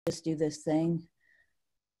just do this thing.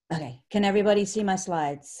 Okay, can everybody see my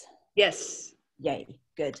slides? Yes. Yay,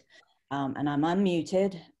 good. And I'm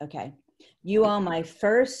unmuted. Okay, you are my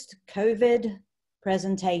first COVID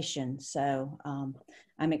presentation, so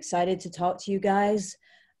I'm excited to talk to you guys.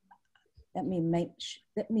 Let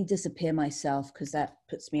me disappear myself because that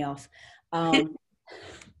puts me off.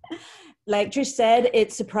 Like Trish said,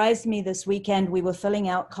 it surprised me this weekend. We were filling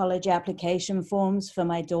out college application forms for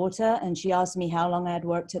my daughter, and she asked me how long I had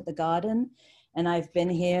worked at the garden. And I've been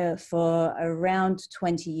here for around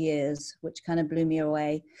 20 years, which kind of blew me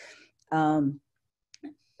away.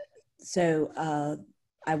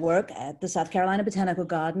 I work at the South Carolina Botanical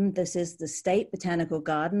Garden. This is the State Botanical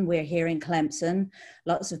Garden. We're here in Clemson.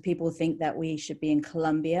 Lots of people think that we should be in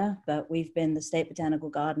Columbia, but we've been the State Botanical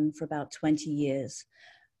Garden for about 20 years.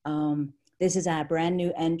 This is our brand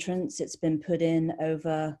new entrance. It's been put in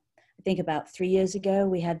over, I think about 3 years ago.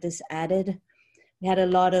 We had this added. We had a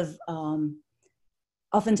lot of,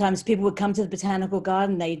 oftentimes people would come to the Botanical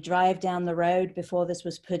Garden, they drive down the road before this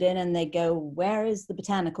was put in and they go, where is the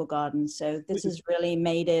Botanical Garden? So this has really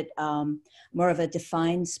made it more of a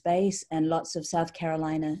defined space and lots of South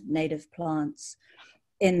Carolina native plants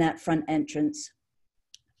in that front entrance.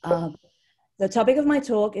 The topic of my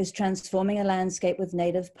talk is transforming a landscape with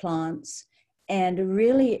native plants. And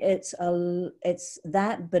really it's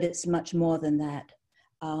that, but it's much more than that.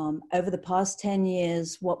 Over the past 10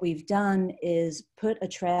 years, what we've done is put a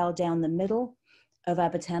trail down the middle of our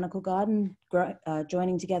botanical garden,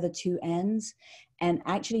 joining together two ends, and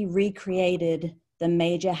actually recreated the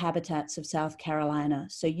major habitats of South Carolina.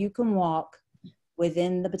 So you can walk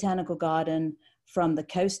within the botanical garden from the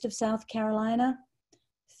coast of South Carolina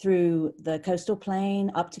through the coastal plain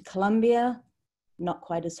up to Columbia, not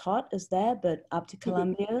quite as hot as there, but up to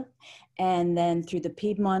Columbia, and then through the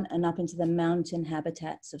Piedmont and up into the mountain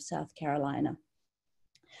habitats of South Carolina.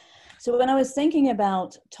 So when I was thinking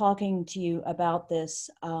about talking to you about this,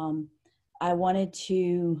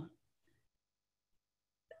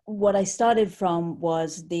 what I started from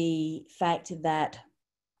was the fact that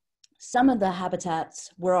some of the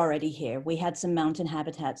habitats were already here. We had some mountain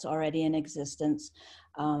habitats already in existence,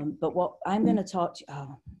 but what I'm gonna talk to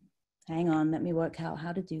you, hang on, let me work out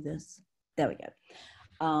how to do this. There we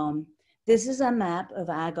go. This is a map of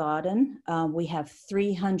our garden. We have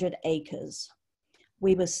 300 acres.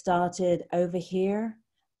 We were started over here.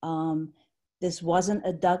 This wasn't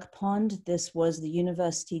a duck pond. This was the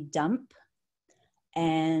university dump.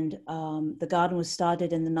 And the garden was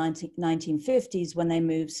started in the 1950s when they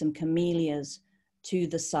moved some camellias to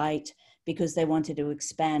the site because they wanted to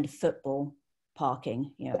expand football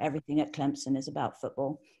parking. You know, everything at Clemson is about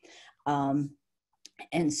football.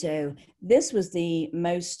 And so this was the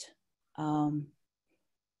most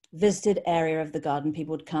visited area of the garden.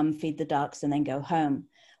 People would come, feed the ducks, and then go home.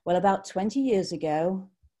 Well, about 20 years ago,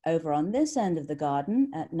 over on this end of the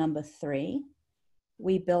garden at number 3,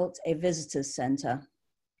 we built a visitor center.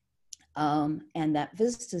 And that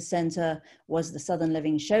visitor center was the Southern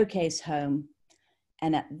Living Showcase home.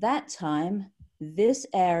 And at that time, this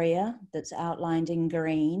area that's outlined in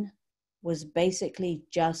green was basically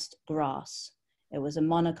just grass. It was a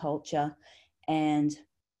monoculture, and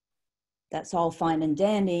that's all fine and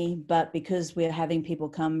dandy, but because we're having people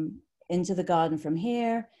come into the garden from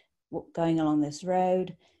here, going along this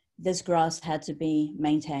road, this grass had to be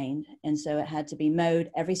maintained. And so it had to be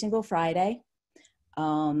mowed every single Friday.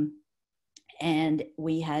 And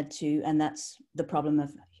we had to, and that's the problem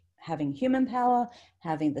of having human power,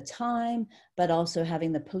 having the time, but also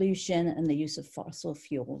having the pollution and the use of fossil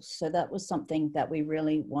fuels. So that was something that we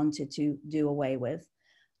really wanted to do away with.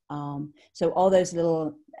 So all those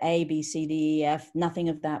little A, B, C, D, E, F, nothing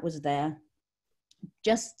of that was there.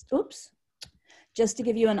 Just to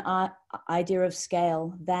give you an idea of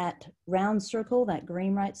scale, that round circle, that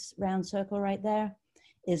green round circle right there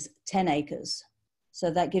is 10 acres.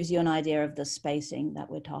 So that gives you an idea of the spacing that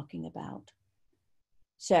we're talking about.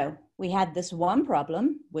 So we had this one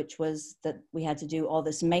problem, which was that we had to do all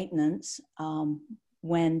this maintenance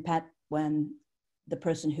when the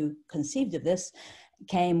person who conceived of this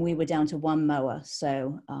came, we were down to one mower.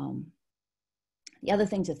 So the other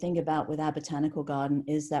thing to think about with our botanical garden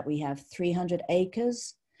is that we have 300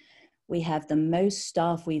 acres. We have the most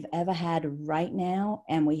staff we've ever had right now,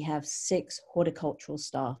 and we have 6 horticultural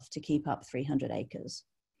staff to keep up 300 acres.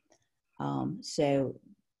 So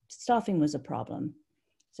staffing was a problem.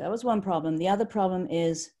 So that was one problem. The other problem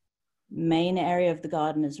is main area of the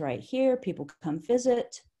garden is right here. People come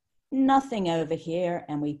visit, nothing over here,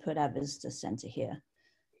 and we put our visitor center here.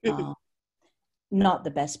 Not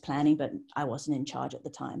the best planning, but I wasn't in charge at the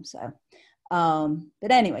time. So,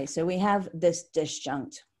 but anyway, so we have this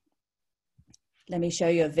disjunct. let me show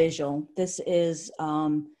you a visual. This is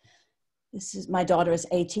my daughter is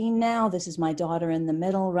 18 now. This is my daughter in the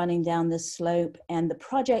middle running down this slope, and the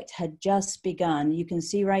project had just begun. You can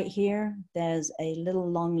see right here, there's a little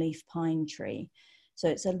longleaf pine tree. So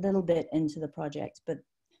it's a little bit into the project, but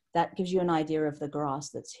that gives you an idea of the grass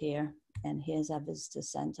that's here. And here's our visitor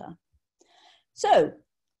center. So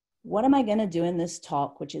what am I going to do in this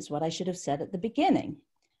talk, which is what I should have said at the beginning?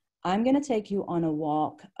 I'm going to take you on a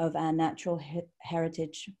walk of our Natural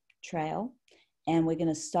Heritage Trail. And we're going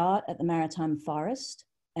to start at the Maritime Forest,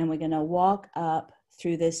 and we're going to walk up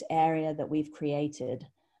through this area that we've created.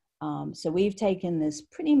 So we've taken this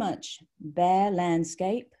pretty much bare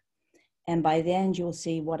landscape, and by the end, you'll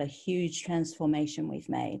see what a huge transformation we've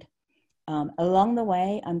made. Along the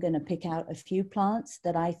way, I'm going to pick out a few plants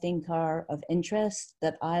that I think are of interest,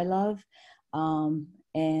 that I love,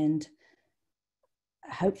 and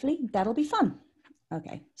hopefully that'll be fun.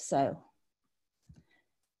 Okay, so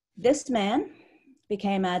this man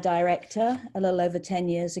became our director a little over 10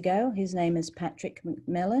 years ago. His name is Patrick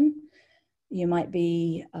McMillan. You might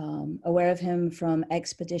be aware of him from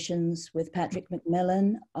Expeditions with Patrick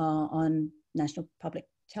McMillan on National Public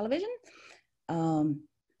Television.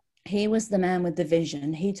 He was the man with the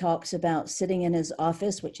vision. He talks about sitting in his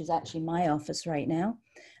office, which is actually my office right now,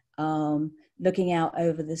 looking out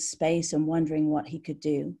over this space and wondering what he could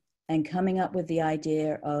do, and coming up with the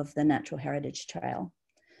idea of the Natural Heritage Trail.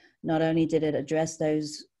 Not only did it address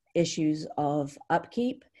those issues of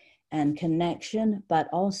upkeep and connection, but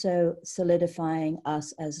also solidifying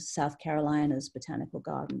us as South Carolina's botanical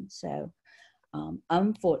garden. So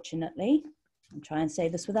unfortunately, I'm trying to say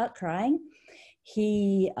this without crying,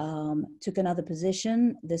 he took another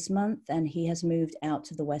position this month, and he has moved out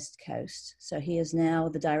to the West Coast. So he is now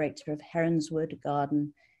the director of Heronswood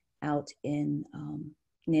Garden out in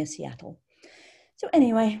near Seattle. So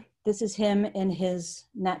anyway, this is him in his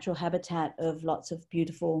natural habitat of lots of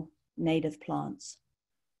beautiful native plants.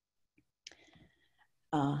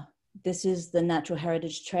 This is the Natural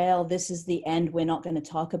Heritage Trail. This is the end we're not going to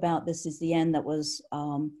talk about. This is the end that was,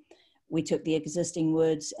 we took the existing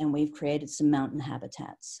woods and we've created some mountain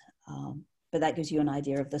habitats. But that gives you an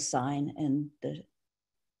idea of the sign and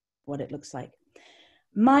what it looks like.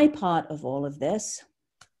 My part of all of this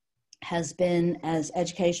has been, as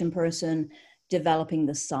education person, developing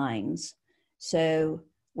the signs. So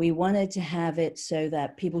we wanted to have it so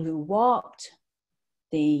that people who walked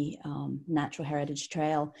the Natural Heritage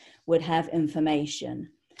Trail would have information.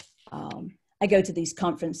 I go to these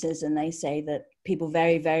conferences and they say that people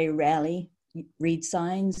very, very rarely read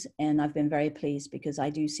signs, and I've been very pleased because I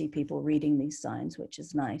do see people reading these signs, which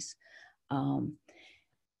is nice.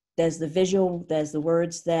 There's the visual, there's the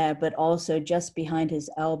words there, but also just behind his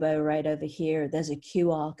elbow right over here, there's a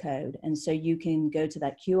QR code. And so you can go to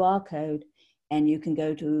that QR code and you can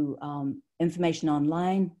go to information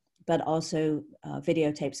online, but also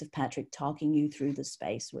videotapes of Patrick talking you through the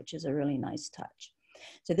space, which is a really nice touch.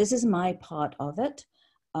 So this is my part of it.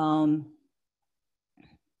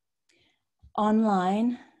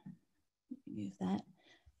 Online, move that.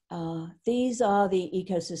 These are the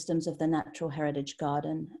ecosystems of the Natural Heritage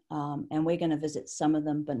Garden, and we're going to visit some of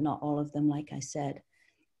them, but not all of them, like I said.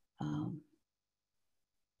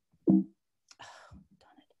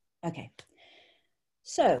 Okay,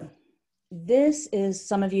 so this is,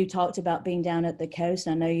 some of you talked about being down at the coast.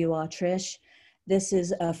 I know you are, Trish. This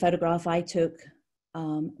is a photograph I took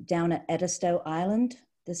down at Edisto Island.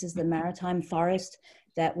 This is the maritime forest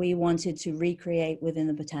that we wanted to recreate within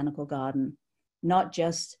the botanical garden. Not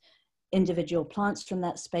just individual plants from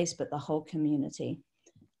that space, but the whole community.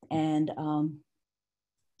 And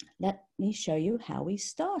let me show you how we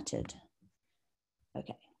started.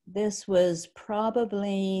 Okay, this was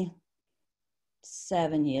probably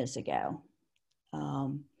 7 years ago.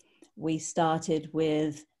 We started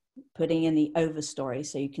with putting in the overstory.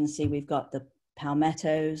 So you can see we've got the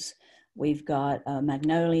palmettos, we've got a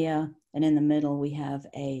magnolia, and in the middle we have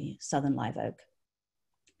a southern live oak.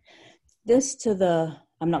 This to the,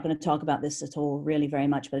 I'm not going to talk about this at all really very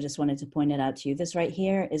much, but I just wanted to point it out to you. This right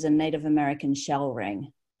here is a Native American shell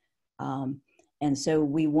ring. And so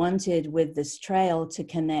we wanted with this trail to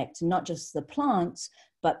connect not just the plants,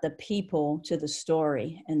 but the people to the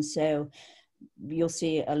story. And so you'll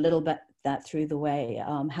see a little bit that through the way,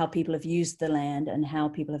 how people have used the land and how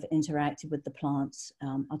people have interacted with the plants.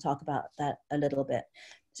 I'll talk about that a little bit.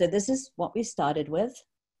 So this is what we started with.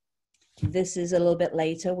 This is a little bit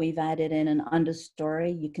later. We've added in an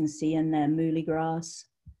understory. You can see in there muhly grass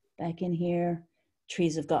back in here.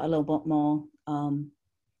 Trees have got a little bit more.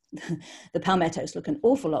 The palmettos look an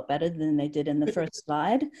awful lot better than they did in the first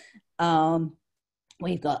slide.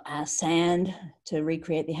 We've got our sand to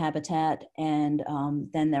recreate the habitat, and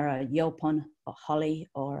then there are Yopon or holly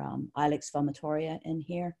or Ilex vomitoria in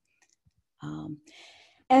here.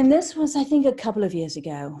 And this was, I think, a couple of years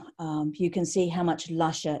ago. You can see how much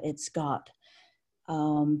lusher it's got.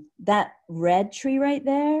 That red tree right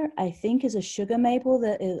there, I think, is a sugar maple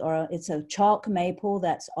that is, or it's a chalk maple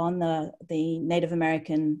that's on the Native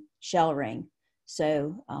American shell ring.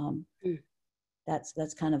 So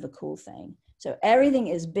that's kind of a cool thing. So everything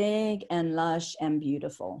is big and lush and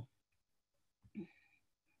beautiful.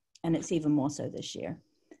 And it's even more so this year.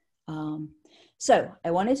 So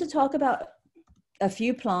I wanted to talk about a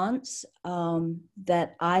few plants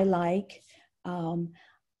that I like.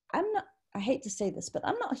 I hate to say this, but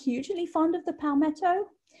I'm not hugely fond of the palmetto.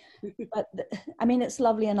 But I mean, it's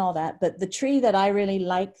lovely and all that. But the tree that I really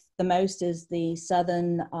like the most is the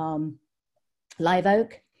southern live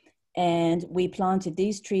oak. And we planted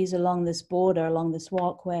these trees along this border, along this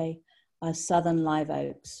walkway, southern live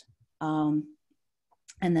oaks. And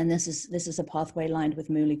then this is a pathway lined with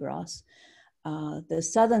muhly grass. The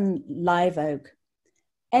southern live oak,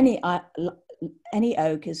 any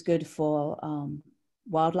oak is good for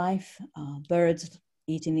wildlife, birds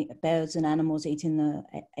and animals eating the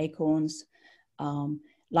acorns.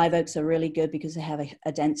 Live oaks are really good because they have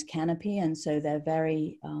a dense canopy, and so they're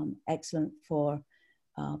very excellent for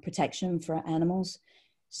protection for animals.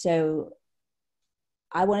 So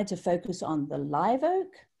I wanted to focus on the live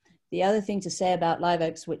oak. The other thing to say about live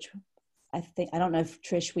oaks, which I don't know if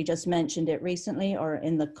Trish, we just mentioned it recently or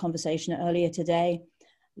in the conversation earlier today,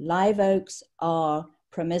 live oaks are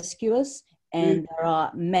promiscuous, and there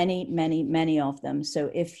are many, many, many of them.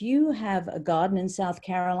 So if you have a garden in South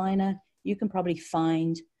Carolina, you can probably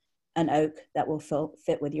find an oak that will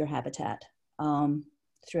fit with your habitat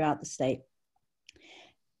throughout the state.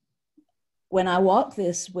 When I walk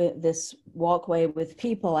this walkway with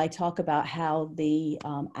people, I talk about how the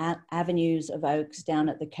avenues of oaks down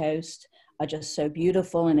at the coast are just so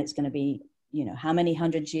beautiful, and it's going to be, you know, how many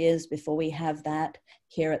hundred years before we have that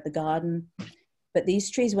here at the garden. But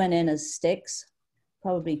these trees went in as sticks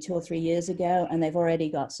probably 2 or 3 years ago, and they've already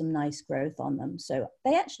got some nice growth on them. So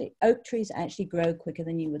oak trees actually grow quicker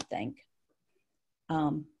than you would think.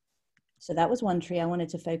 So that was one tree I wanted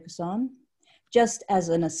to focus on. Just as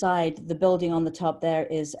an aside, the building on the top there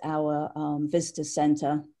is our visitor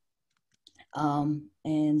center.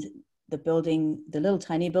 And the building, the little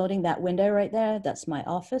tiny building, that window right there, that's my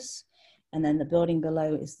office. And then the building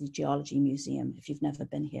below is the Geology Museum. If you've never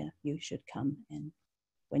been here, you should come in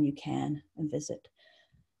when you can and visit.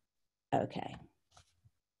 Okay,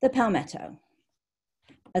 the palmetto.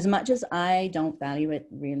 As much as I don't value it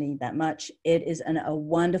really that much, it is a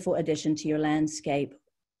wonderful addition to your landscape.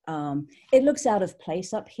 It looks out of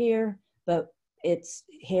place up here, but it's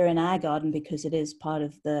here in our garden because it is part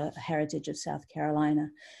of the heritage of South Carolina.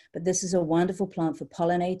 But this is a wonderful plant for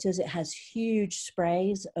pollinators. It has huge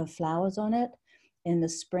sprays of flowers on it in the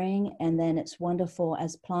spring, and then it's wonderful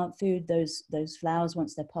as plant food. Those flowers,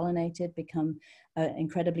 once they're pollinated, become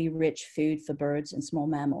incredibly rich food for birds and small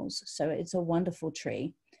mammals. So it's a wonderful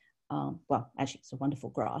tree. Well, actually, it's a wonderful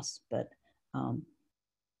grass, but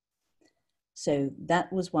so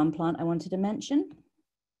that was one plant I wanted to mention.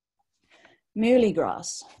 Muhly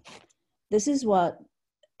grass. This is what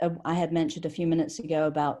I had mentioned a few minutes ago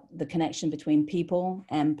about the connection between people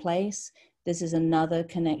and place. This is another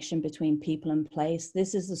connection between people and place.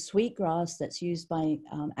 This is the sweet grass that's used by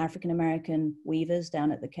African-American weavers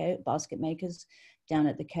down at the coast, basket makers down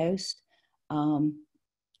at the coast. And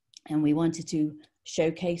we wanted to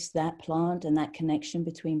showcase that plant and that connection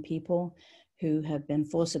between people who have been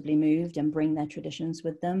forcibly moved and bring their traditions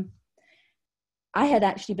with them. I had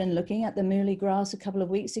actually been looking at the muhly grass a couple of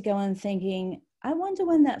weeks ago and thinking, I wonder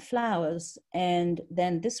when that flowers. And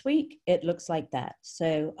then this week, it looks like that.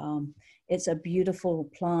 So it's a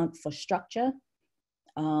beautiful plant for structure.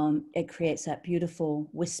 It creates that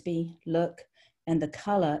beautiful wispy look, and the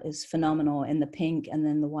color is phenomenal in the pink and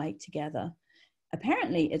then the white together.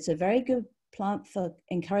 Apparently, it's a very good plant for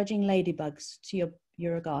encouraging ladybugs to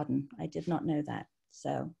your garden. I did not know that.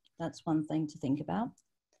 So that's one thing to think about.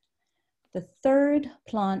 The third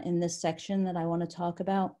plant in this section that I want to talk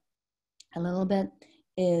about a little bit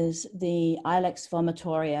is the Ilex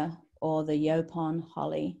vomitoria, or the Yopon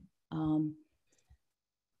holly.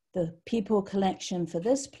 The people collection for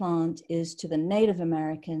this plant is to the Native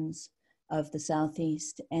Americans of the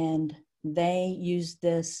Southeast, and they used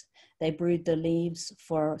this, they brewed the leaves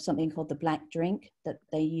for something called the black drink that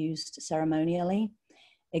they used ceremonially.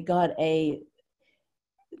 It got the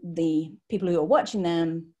people who were watching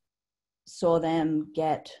them saw them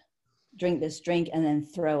get drink this drink and then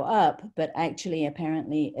throw up, but actually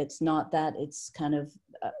apparently it's not that. It's kind of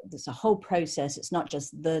there's a whole process. It's not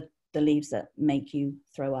just the leaves that make you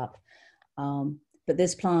throw up, but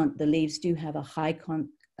this plant, the leaves do have a high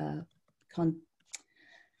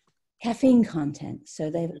caffeine content.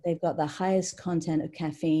 So they've got the highest content of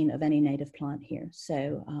caffeine of any native plant here.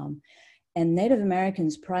 So and Native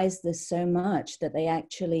Americans prized this so much that they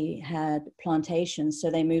actually had plantations. So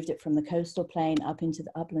they moved it from the coastal plain up into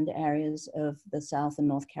the upland areas of the South and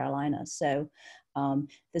North Carolina. So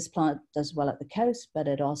this plant does well at the coast, but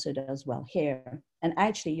it also does well here. And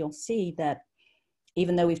actually you'll see that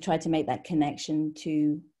even though we've tried to make that connection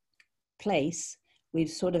to place, we've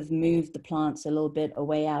sort of moved the plants a little bit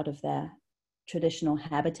away out of their traditional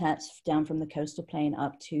habitats down from the coastal plain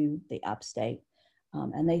up to the upstate.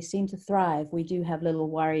 And they seem to thrive. We do have little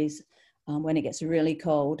worries when it gets really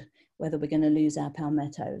cold, whether we're going to lose our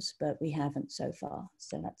palmettos, but we haven't so far.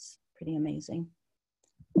 So that's pretty amazing.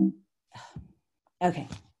 Okay.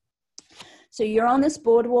 So you're on this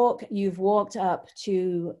boardwalk, you've walked up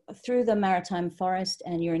through the maritime forest,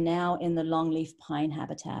 and you're now in the longleaf pine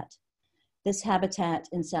habitat. This habitat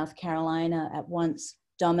in South Carolina at once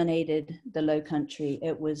dominated the low country.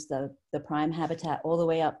 It was the prime habitat all the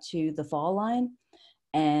way up to the fall line.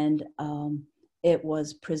 And it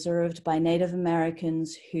was preserved by Native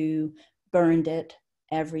Americans who burned it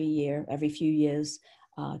every year, every few years,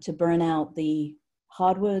 to burn out the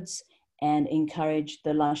hardwoods and encourage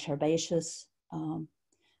the lush herbaceous,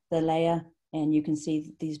 the layer. And you can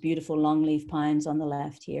see these beautiful longleaf pines on the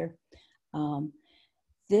left here.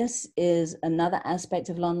 This is another aspect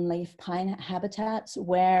of longleaf pine habitats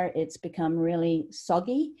where it's become really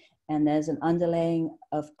soggy and there's an underlaying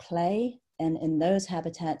of clay. And in those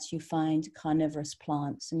habitats, you find carnivorous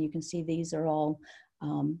plants. And you can see these are all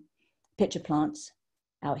pitcher plants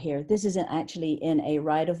out here. This isn't actually in a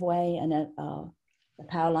right-of-way and a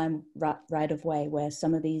power line right-of-way where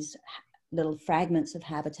some of these little fragments of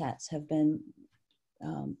habitats have been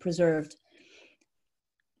preserved.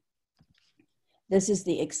 This is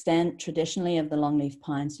the extent traditionally of the longleaf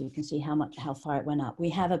pine, so you can see how far it went up. We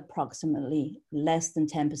have approximately less than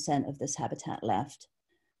 10% of this habitat left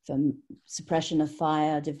from suppression of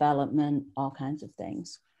fire, development, all kinds of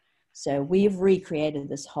things. So we've recreated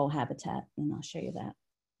this whole habitat, and I'll show you that.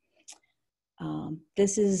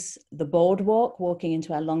 This is the boardwalk walking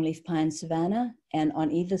into our longleaf pine savanna, and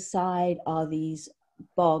on either side are these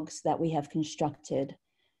bogs that we have constructed.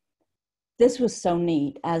 This was so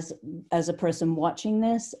neat as a person watching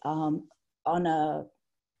this it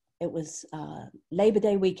was Labor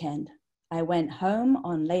Day weekend. I went home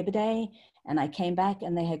on Labor Day and I came back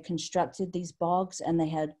and they had constructed these bogs and they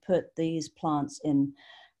had put these plants in.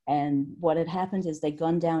 And what had happened is they'd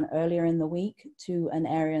gone down earlier in the week to an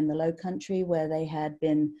area in the low country where they had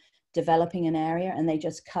been developing an area, and they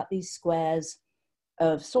just cut these squares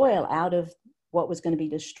of soil out of what was going to be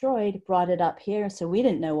destroyed, brought it up here. So we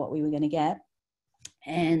didn't know what we were going to get.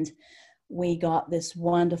 And we got this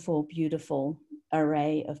wonderful, beautiful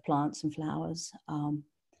array of plants and flowers.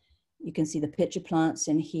 You can see the pitcher plants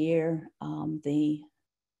in here, the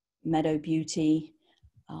meadow beauty.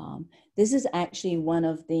 This is actually one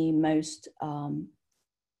of the most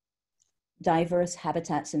diverse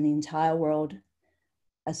habitats in the entire world,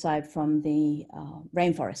 aside from the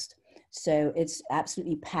rainforest. So it's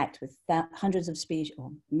absolutely packed with hundreds of species,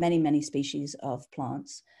 or many, many species of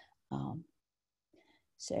plants.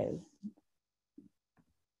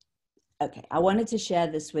 Okay, I wanted to share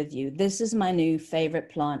this with you. This is my new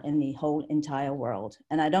favorite plant in the whole entire world.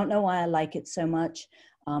 And I don't know why I like it so much.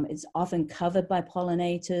 It's often covered by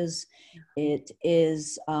pollinators.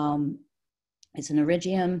 It's an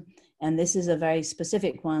erigeum, and this is a very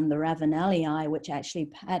specific one, the Ravenellii, which actually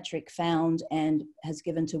Patrick found and has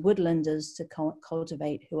given to woodlanders to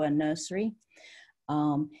cultivate who are nursery.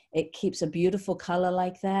 It keeps a beautiful color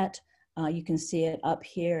like that. You can see it up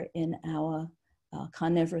here in our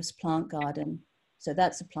carnivorous plant garden. So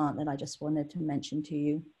that's a plant that I just wanted to mention to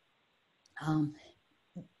you.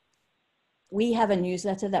 We have a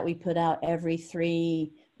newsletter that we put out every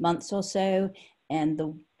 3 months or so, and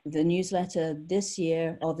the newsletter this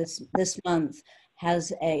year, or this month,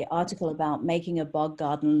 has an article about making a bog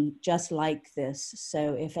garden just like this.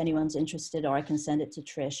 So if anyone's interested, or I can send it to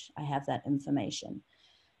Trish, I have that information.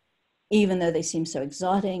 Even though they seem so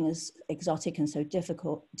exotic and so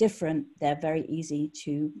different, they're very easy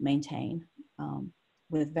to maintain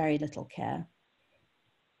with very little care.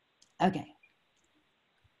 Okay.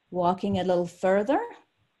 Walking a little further,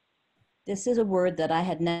 this is a word that I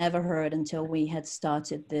had never heard until we had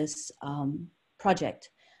started this project.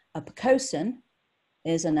 A pocosin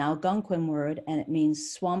is an Algonquin word, and it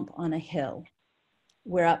means swamp on a hill.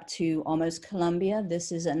 We're up to almost Columbia.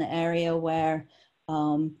 This is an area where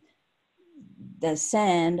there's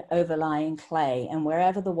sand overlying clay, and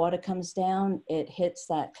wherever the water comes down, it hits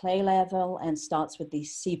that clay level and starts with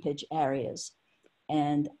these seepage areas.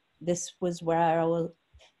 And this was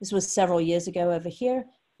this was several years ago over here.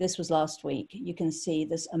 This was last week. You can see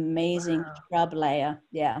this amazing shrub layer.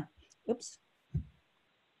 Yeah. Oops.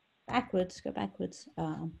 Backwards, go backwards.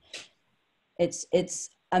 It's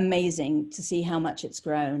amazing to see how much it's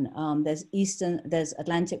grown. There's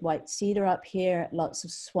Atlantic white cedar up here, lots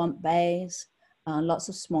of swamp bays, lots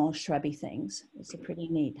of small shrubby things. It's a pretty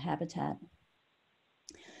neat habitat.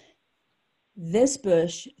 This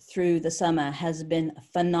bush through the summer has been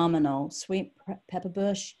phenomenal. Sweet pepper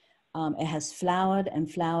bush. It has flowered and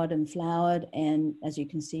flowered and flowered. And as you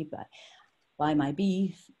can see by my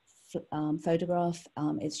bee photograph,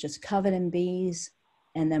 it's just covered in bees.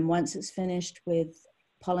 And then once it's finished with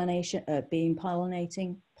pollination, being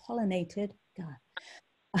pollinated, God,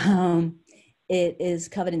 it is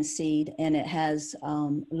covered in seed, and it has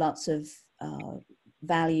lots of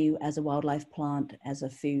value as a wildlife plant, as a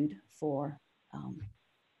food for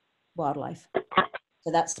wildlife.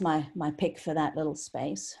 So that's my pick for that little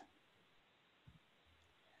space.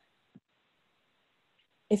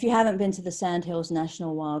 If you haven't been to the Sandhills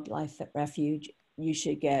National Wildlife Refuge, you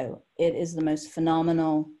should go. It is the most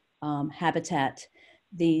phenomenal habitat.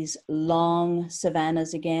 These long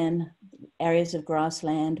savannas again, areas of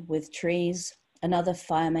grassland with trees, another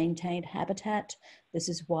fire maintained habitat. This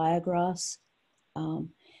is wiregrass.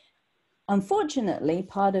 Unfortunately,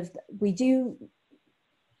 we do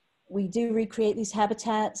recreate these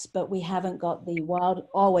habitats, but we haven't got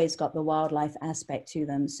always got the wildlife aspect to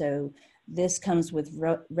them. So this comes with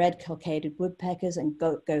red cockaded woodpeckers and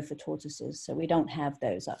gopher tortoises. So we don't have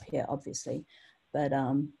those up here, obviously, but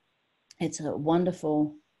it's a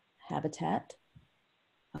wonderful habitat.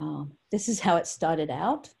 This is how it started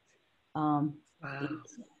out. Wow.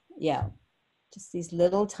 Yeah, just these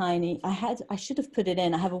little tiny, I should have put it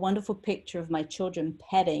in. I have a wonderful picture of my children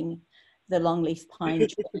petting the longleaf pine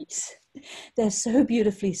trees. They're so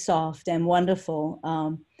beautifully soft and wonderful.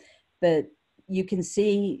 But you can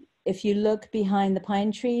see, if you look behind the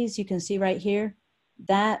pine trees, you can see right here,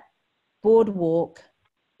 that boardwalk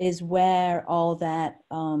is where all that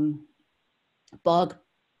bog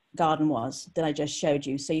garden was that I just showed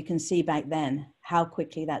you. So you can see back then how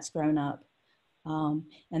quickly that's grown up. And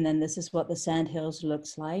then this is what the Sandhills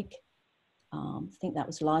looks like. I think that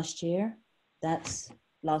was last year. That's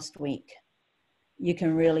last week. You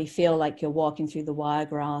can really feel like you're walking through the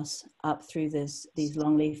wiregrass up through these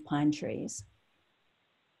longleaf pine trees.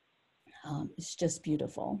 It's just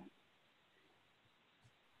beautiful.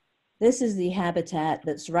 This is the habitat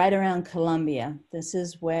that's right around Columbia. This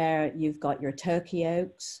is where you've got your turkey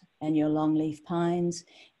oaks and your longleaf pines,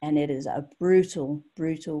 and it is a brutal,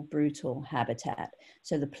 brutal, brutal habitat.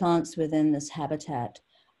 So the plants within this habitat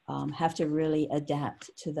have to really adapt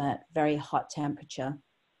to that very hot temperature.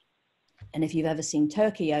 And if you've ever seen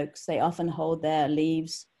turkey oaks, they often hold their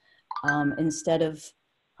leaves instead of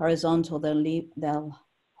horizontal, they'll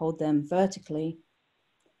hold them vertically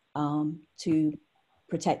to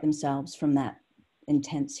protect themselves from that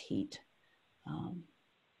intense heat.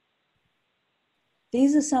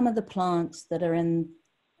 These are some of the plants that are in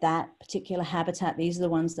that particular habitat. These are the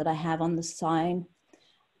ones that I have on the sign.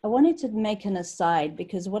 I wanted to make an aside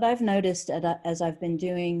because what I've noticed as I've been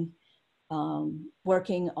doing,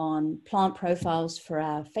 working on plant profiles for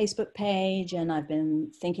our Facebook page, and I've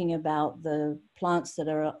been thinking about the plants that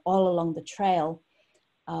are all along the trail,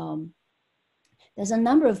 there's a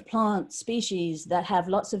number of plant species that have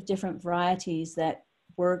lots of different varieties that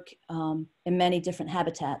work in many different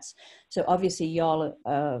habitats. So obviously y'all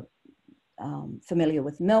are familiar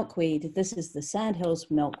with milkweed. This is the Sandhills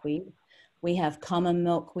milkweed. We have common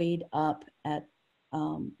milkweed up at,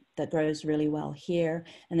 that grows really well here.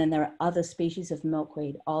 And then there are other species of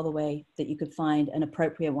milkweed all the way that you could find an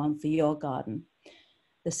appropriate one for your garden.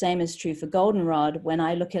 The same is true for goldenrod. When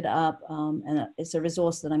I look it up, and it's a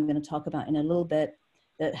resource that I'm going to talk about in a little bit,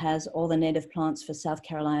 that has all the native plants for South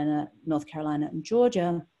Carolina, North Carolina, and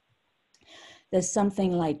Georgia, there's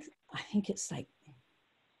something like, I think it's like,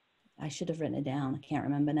 I should have written it down, I can't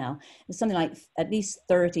remember now. There's something like at least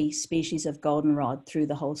 30 species of goldenrod through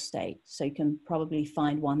the whole state. So you can probably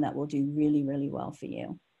find one that will do really, really well for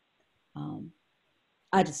you.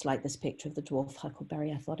 I just like this picture of the dwarf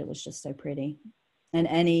huckleberry. I thought it was just so pretty. And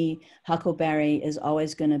any huckleberry is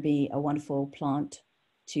always going to be a wonderful plant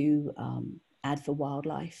to add for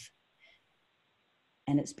wildlife.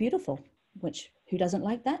 And it's beautiful, which who doesn't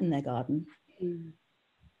like that in their garden? Mm.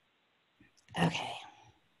 Okay.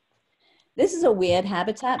 This is a weird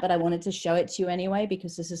habitat, but I wanted to show it to you anyway,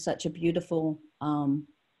 because this is such a beautiful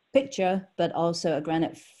picture, but also a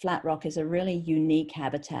granite flat rock is a really unique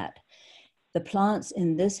habitat. The plants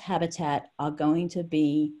in this habitat are going to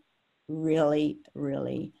be really,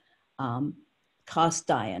 really cast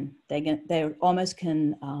iron. They almost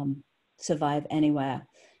can survive anywhere,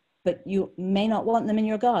 but you may not want them in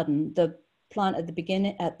your garden. The plant at the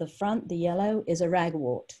beginning, at the front, the yellow, is a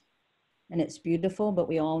ragwort. And it's beautiful, but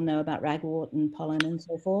we all know about ragwort and pollen and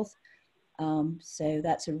so forth. So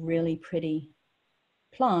that's a really pretty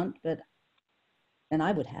plant, and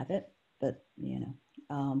I would have it, but you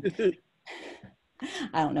know,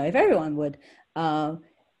 I don't know if everyone would. A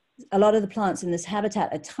lot of the plants in this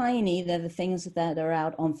habitat are tiny. They're the things that are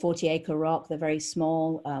out on 40-acre rock, the very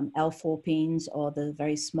small L4 or the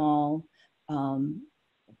very small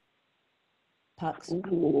pucks.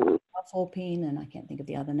 Pine, and I can't think of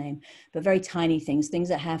the other name, but very tiny things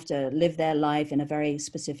that have to live their life in a very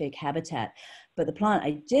specific habitat. But the plant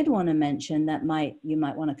I did want to mention that you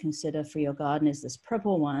might want to consider for your garden is this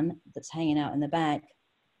purple one that's hanging out in the back.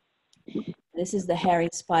 This is the hairy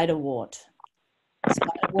spiderwort.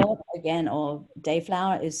 Spiderwort, again, or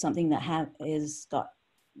dayflower, is something that is got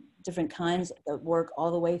different kinds that work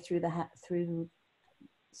all the way through through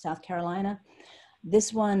South Carolina.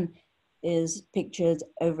 This one is pictured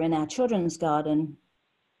over in our children's garden,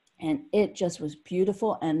 and it just was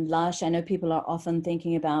beautiful and lush. I know people are often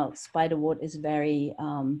thinking about spiderwort is very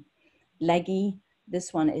leggy.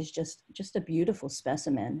 This one is just a beautiful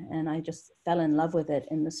specimen, and I just fell in love with it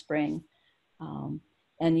in the spring.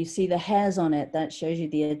 And you see the hairs on it. That shows you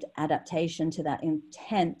the adaptation to that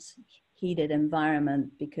intense heated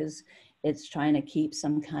environment, because it's trying to keep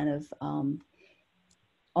some kind of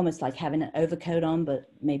almost like having an overcoat on, but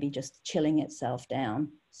maybe just chilling itself down.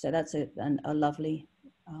 So that's a lovely,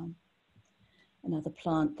 another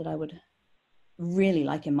plant that I would really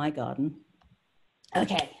like in my garden.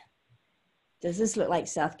 Okay. Does this look like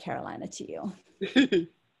South Carolina to you?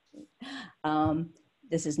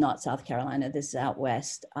 This is not South Carolina, this is out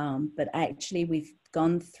west. But actually we've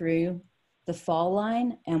gone through the fall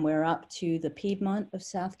line and we're up to the Piedmont of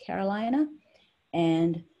South Carolina.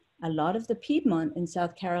 And a lot of the Piedmont in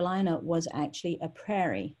South Carolina was actually a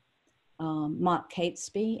prairie. Mark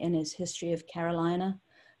Catesby, in his History of Carolina,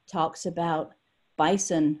 talks about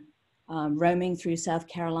bison roaming through South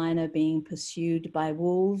Carolina, being pursued by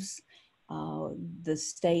wolves. The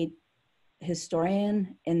state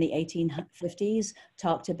historian in the 1850s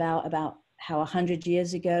talked about how 100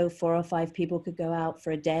 years ago, 4 or 5 people could go out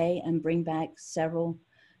for a day and bring back several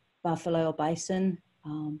buffalo or bison.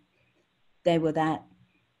 They were that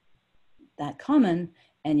common,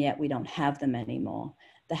 and yet we don't have them anymore.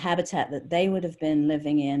 The habitat that they would have been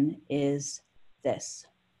living in is this.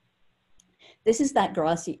 This is that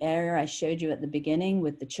grassy area I showed you at the beginning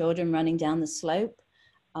with the children running down the slope.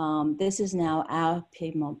 This is now our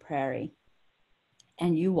Piedmont prairie.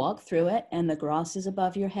 And you walk through it and the grass is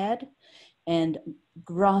above your head, and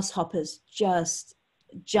grasshoppers just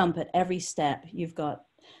jump at every step.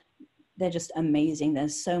 They're just amazing.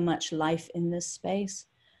 There's so much life in this space.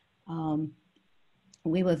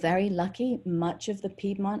 We were very lucky. Much of the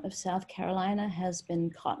Piedmont of South Carolina has been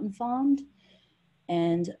cotton farmed,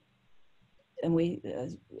 and we,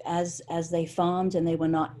 as they farmed and they were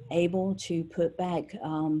not able to put back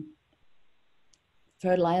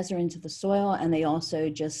fertilizer into the soil, and they also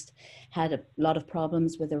just had a lot of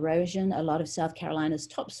problems with erosion. A lot of South Carolina's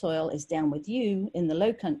topsoil is down with you in the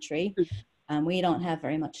low country, and we don't have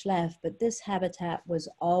very much left, but this habitat was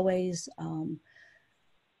always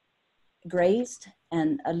grazed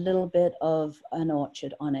and a little bit of an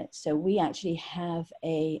orchard on it. So we actually have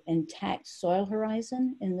an intact soil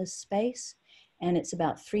horizon in this space, and it's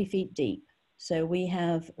about 3 feet deep. So we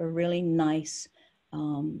have a really nice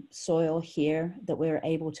soil here that we're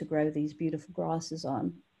able to grow these beautiful grasses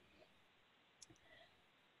on.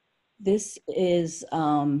 This is,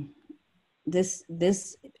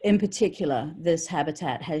 this in particular, this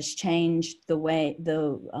habitat has changed the way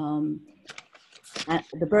the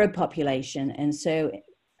bird population. And so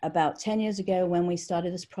about 10 years ago when we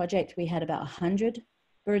started this project, we had about 100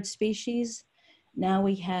 bird species. Now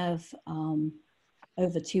we have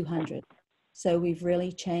over 200. So we've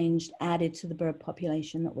really added to the bird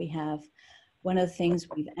population that we have. One of the things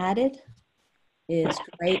we've added is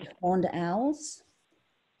great horned owls,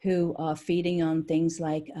 who are feeding on things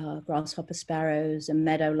like grasshopper sparrows and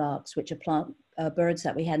meadowlarks, which are birds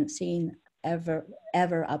that we hadn't seen ever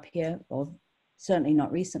up here, or certainly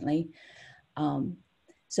not recently.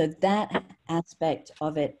 So that aspect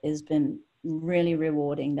of it has been really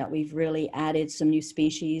rewarding, that we've really added some new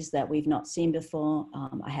species that we've not seen before.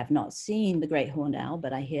 I have not seen the great horned owl,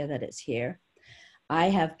 but I hear that it's here. I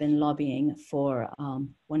have been lobbying for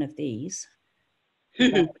one of these,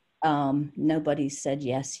 but nobody's said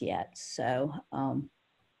yes yet. So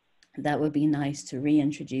that would be nice to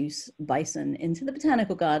reintroduce bison into the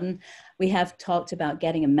botanical garden. We have talked about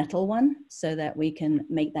getting a metal one so that we can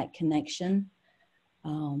make that connection.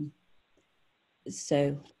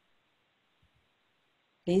 So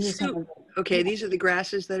these are some of the, these are the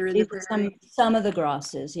grasses that are in the prairie? some of the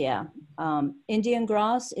grasses, yeah. Indian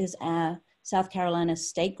grass is South Carolina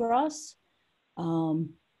state grass.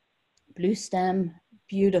 Blue stem,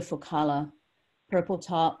 beautiful color. Purple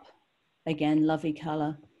top, again, lovely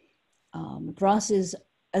color. Grasses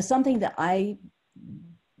are something that I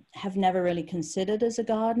have never really considered as a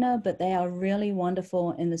gardener, but they are really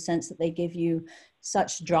wonderful in the sense that they give you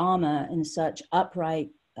such drama and such upright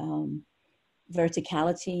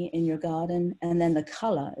verticality in your garden. And then the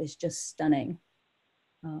color is just stunning.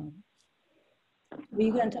 Were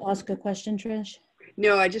you going to ask a question, Trish?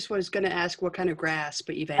 No, I just was going to ask what kind of grass,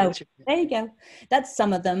 but you've answered. There you go. That's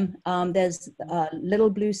some of them. There's little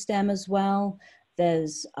blue stem as well.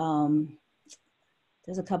 There's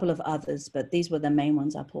a couple of others, but these were the main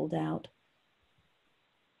ones I pulled out.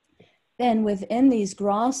 Then within these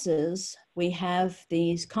grasses, we have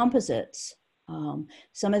these composites.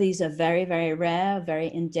 Some of these are very, very rare,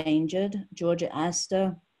 very endangered. Georgia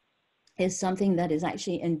aster is something that is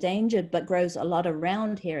actually endangered, but grows a lot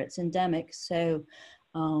around here. It's endemic. So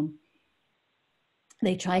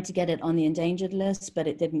they tried to get it on the endangered list, but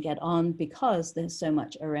it didn't get on because there's so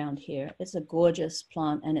much around here. It's a gorgeous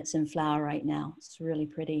plant and it's in flower right now. It's really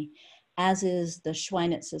pretty, as is the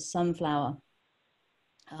Schweinitzer sunflower,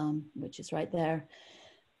 which is right there.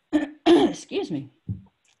 Excuse me.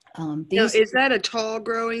 Now, is that a tall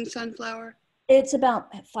growing sunflower? It's about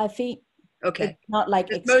 5 feet. Okay. It's not like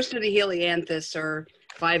most of the helianthus are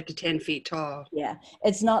 5 to 10 feet tall. Yeah,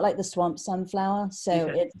 it's not like the swamp sunflower,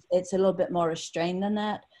 so it's a little bit more restrained than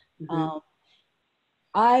that.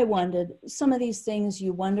 I wondered, some of these things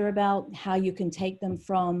you wonder about how you can take them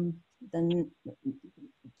from the,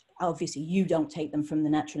 obviously you don't take them from the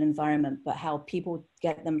natural environment, but how people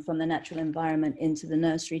get them from the natural environment into the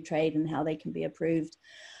nursery trade and how they can be approved.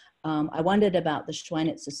 I wondered about the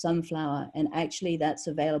Schweinitzer sunflower, and actually that's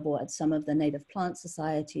available at some of the native plant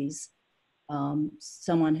societies.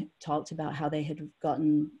 Someone talked about how they had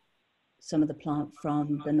gotten some of the plant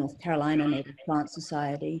from the North Carolina Native Plant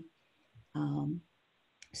Society.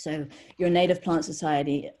 So your native plant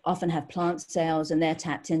society often have plant sales and they're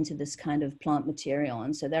tapped into this kind of plant material.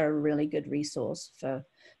 And so they're a really good resource for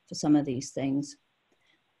some of these things.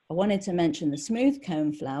 I wanted to mention the smooth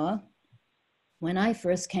cone flower. When I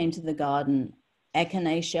first came to the garden,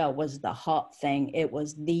 echinacea was the hot thing. It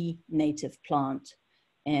was the native plant.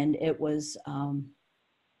 And it was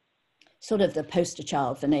sort of the poster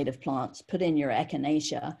child for native plants. Put in your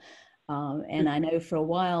echinacea. And I know for a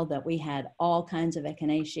while that we had all kinds of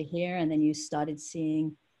echinacea here. And then you started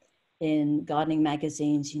seeing in gardening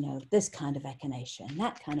magazines, you know, this kind of echinacea and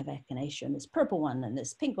that kind of echinacea and this purple one and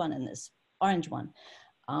this pink one and this orange one.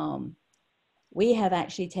 We have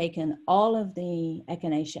actually taken all of the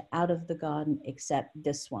echinacea out of the garden except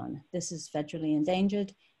this one. This is federally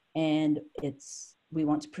endangered and we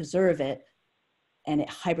want to preserve it, and it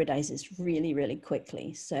hybridizes really, really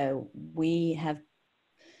quickly. So we have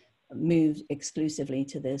moved exclusively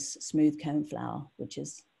to this smooth cone flower, which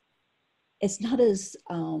is, it's not as,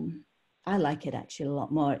 I like it actually a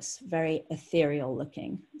lot more. It's very ethereal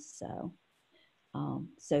looking. So,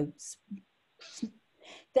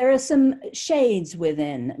 there are some shades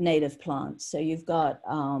within native plants. So you've got,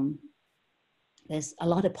 there's a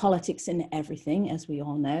lot of politics in everything, as we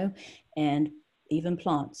all know, and even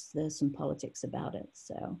plants, there's some politics about it.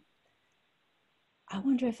 So I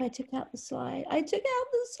wonder if I took out the slide. I took out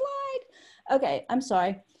the slide. Okay, I'm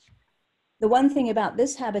sorry. The one thing about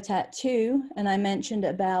this habitat too, and I mentioned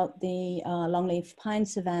about the longleaf pine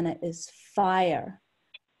savanna, is fire.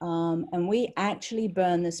 And we actually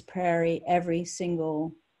burn this prairie every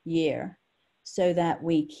single year so that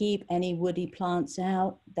we keep any woody plants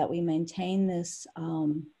out, that we maintain this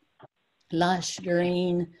lush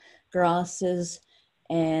green grasses.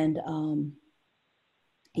 And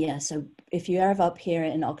yeah, so if you are up here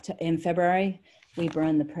in February, we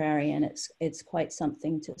burn the prairie, and it's quite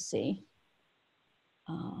something to see.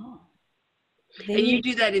 And you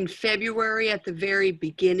do that in February at the very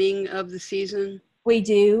beginning of the season? We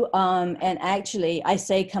do, and actually I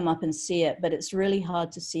say come up and see it, but it's really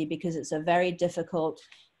hard to see because it's a very difficult,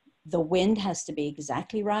 The wind has to be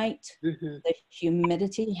exactly right. Mm-hmm. The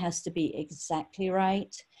humidity has to be exactly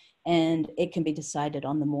right. And it can be decided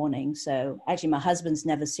on the morning. So actually my husband's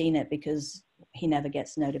never seen it because he never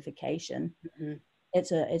gets notification. Mm-hmm.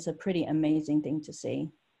 It's a pretty amazing thing to see.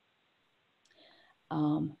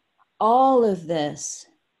 All of this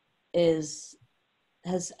has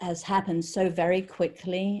happened so very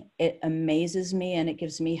quickly. It amazes me, and it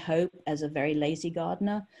gives me hope as a very lazy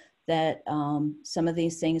gardener that some of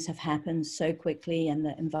these things have happened so quickly, and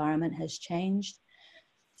the environment has changed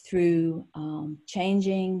through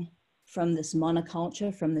changing from this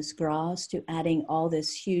monoculture, from this grass, to adding all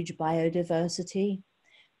this huge biodiversity.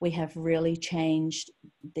 We have really changed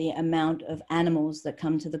the amount of animals that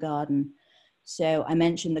come to the garden. So I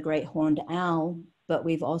mentioned the great horned owl, but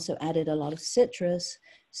we've also added a lot of citrus.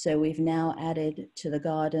 So we've now added to the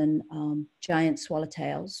garden giant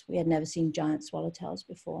swallowtails. We had never seen giant swallowtails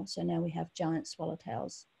before, so now we have giant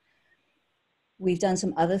swallowtails. We've done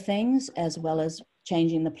some other things as well as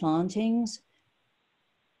changing the plantings.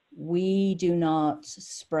 We do not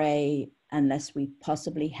spray unless we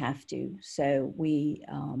possibly have to. So we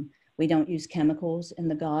don't use chemicals in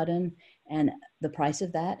the garden. And the price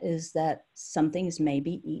of that is that some things may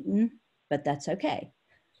be eaten, but that's okay.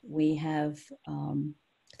 We have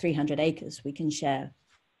 300 acres we can share.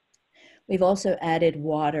 We've also added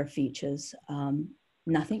water features,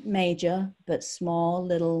 nothing major, but small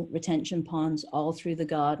little retention ponds all through the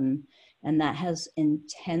garden. And that has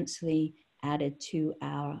intensely added to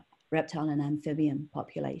our reptile and amphibian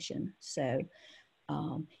population. So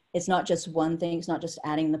it's not just one thing, it's not just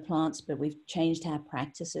adding the plants, but we've changed our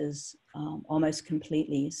practices almost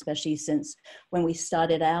completely, especially since when we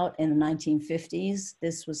started out in the 1950s.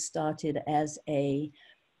 This was started as a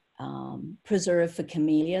preserve for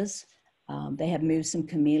camellias. They have moved some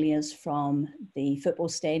camellias from the football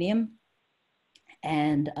stadium,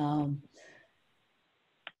 and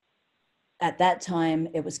at that time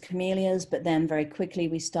it was camellias, but then very quickly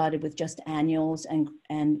we started with just annuals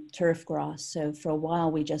and turf grass. So for a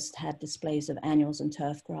while we just had displays of annuals and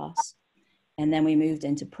turf grass, and then we moved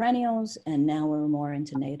into perennials, and now we're more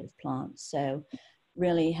into native plants. So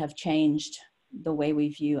really have changed the way we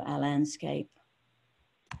view our landscape.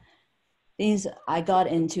 These I got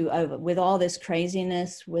into over with all this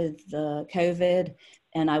craziness with the COVID,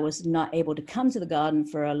 and I was not able to come to the garden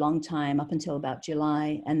for a long time, up until about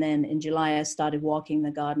July. And then in July, I started walking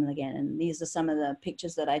the garden again. And these are some of the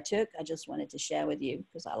pictures that I took. I just wanted to share with you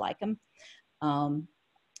because I like them.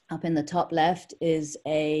 Up in the top left is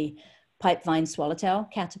a pipevine swallowtail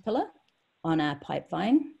caterpillar on our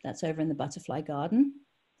pipevine. That's over in the butterfly garden.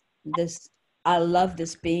 I love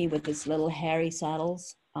this bee with its little hairy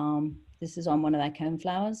saddles. This is on one of our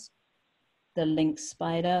coneflowers. The lynx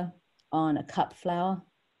spider on a cup flower.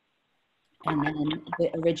 And then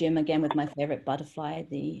the iridium again with my favorite butterfly,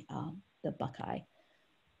 the buckeye.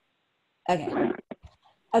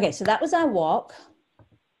 Okay, so that was our walk.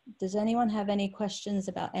 Does anyone have any questions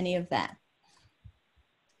about any of that?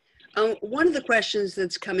 One of the questions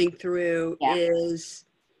that's coming through is,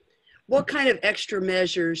 what kind of extra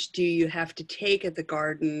measures do you have to take at the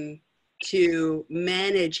garden to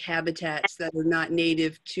manage habitats that are not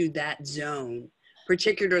native to that zone,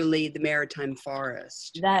 particularly the maritime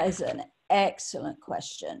forest? That is an excellent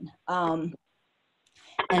question. And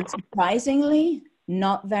surprisingly,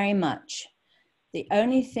 not very much. The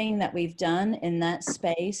only thing that we've done in that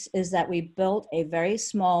space is that we built a very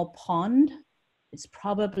small pond. It's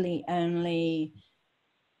probably only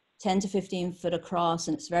 10 to 15 foot across,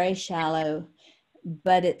 and it's very shallow,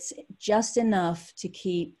 but it's just enough to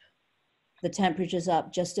keep the temperatures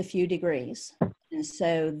up just a few degrees. And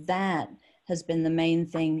so that has been the main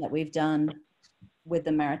thing that we've done with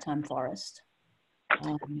the maritime forest.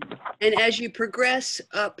 And as you progress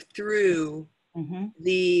up through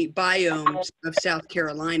the biomes of South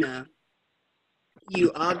Carolina,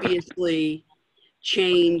 you obviously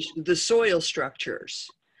change the soil structures.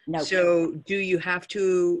 Nope. So do you have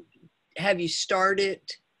you started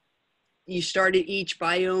each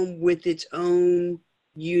biome with its own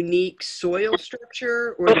unique soil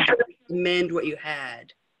structure, or did you amend what you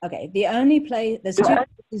had? Okay, the only place, there's two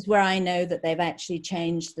places where I know that they've actually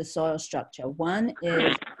changed the soil structure. One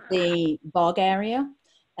is the bog area,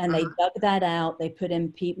 and they dug that out, they put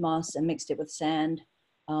in peat moss and mixed it with sand.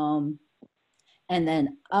 And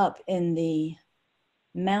then up in the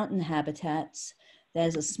mountain habitats,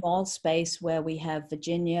 there's a small space where we have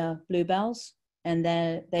Virginia bluebells, and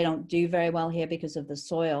they don't do very well here because of the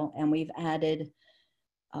soil. And we've added,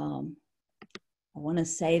 I want to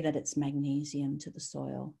say that it's magnesium to the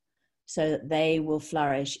soil so that they will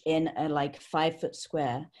flourish in a like 5 foot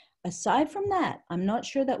square. aside from that, I'm not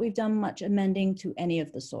sure that we've done much amending to any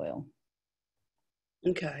of the soil.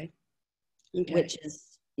 Okay. Okay. Which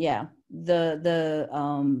is, yeah, the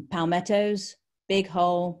palmettos, big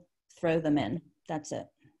hole, throw them in. That's it.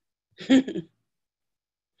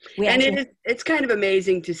 It's kind of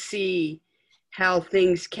amazing to see how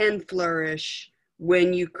things can flourish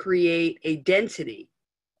when you create a density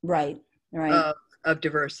right of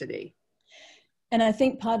diversity. And I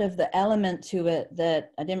think part of the element to it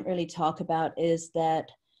that I didn't really talk about is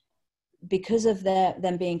that because of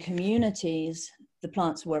them being communities, the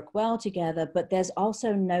plants work well together, but there's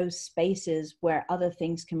also no spaces where other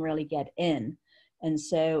things can really get in. And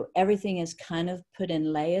so everything is kind of put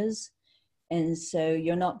in layers. And so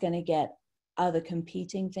you're not going to get other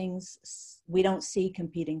competing things. We don't see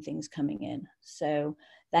competing things coming in. So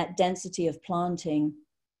that density of planting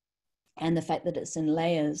and the fact that it's in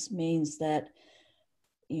layers means that,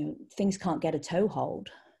 you know, things can't get a toehold.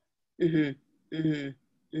 Mm-hmm.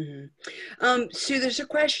 Mm-hmm. Mm-hmm. Sue, there's a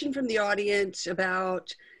question from the audience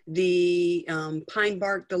about the pine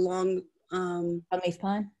bark, the long Leaf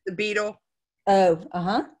pine, the beetle. Oh,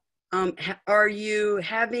 Are you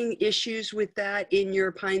having issues with that in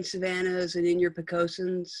your pine savannas and in your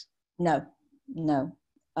picosans? No.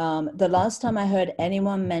 The last time I heard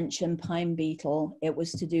anyone mention pine beetle, it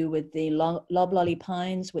was to do with the loblolly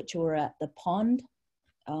pines, which were at the pond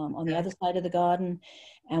on the other side of the garden,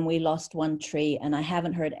 and we lost one tree. And I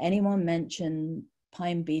haven't heard anyone mention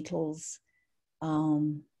pine beetles.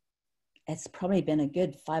 It's probably been a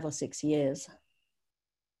good 5 or 6 years.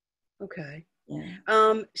 Okay.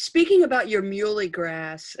 Yeah. Speaking about your muhly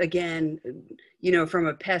grass, again, you know, from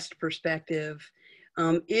a pest perspective,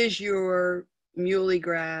 is your muhly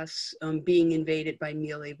grass being invaded by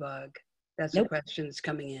mealybug? That's Nope. a question that's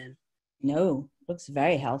coming in. No, looks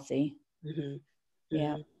very healthy. Mm-hmm.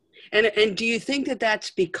 Yeah. And do you think that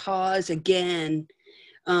that's because, again,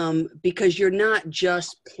 because you're not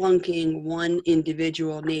just plunking one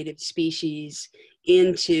individual native species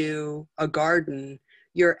into a garden,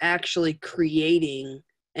 you're actually creating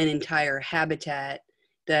an entire habitat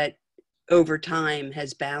that over time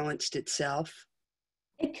has balanced itself?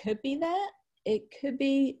 It could be that. It could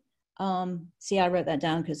be, see, I wrote that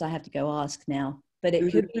down because I have to go ask now, but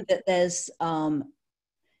it could be that there's,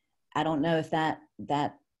 I don't know if that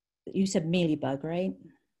you said mealybug, right?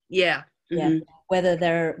 Yeah. Yeah. Whether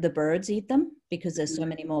the birds eat them because there's so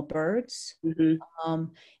many more birds.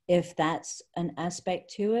 If that's an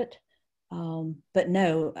aspect to it. But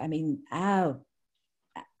no, I mean, our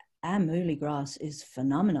muhly grass is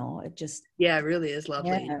phenomenal. It just, yeah, it really is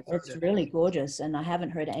lovely. yeah, it's really gorgeous. And I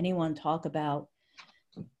haven't heard anyone talk about,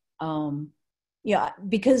 yeah,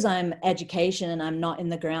 because I'm education and I'm not in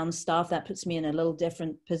the ground stuff, that puts me in a little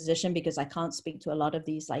different position because I can't speak to a lot of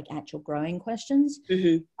these like actual growing questions.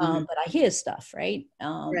 But I hear stuff, right?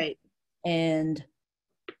 Right. And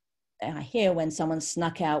I hear when someone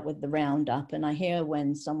snuck out with the Roundup, and I hear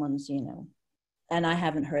when someone's, you know, and I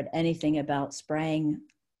haven't heard anything about spraying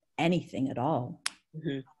anything at all.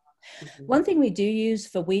 One thing we do use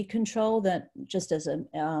for weed control, that just as an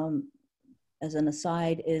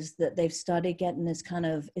aside, is that they've started getting this kind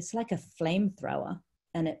of, it's like a flamethrower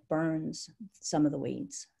and it burns some of the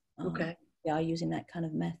weeds. Okay. Yeah, using that kind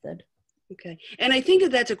of method. Okay. And I think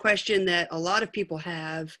that that's a question that a lot of people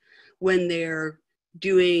have when they're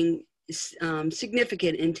doing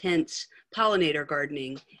significant, intense pollinator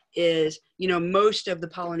gardening is, you know, most of the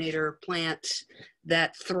pollinator plants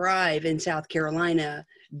that thrive in South Carolina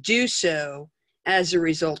do so as a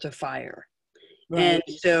result of fire. Right. And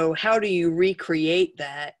so how do you recreate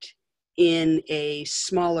that in a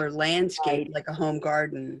smaller landscape, like a home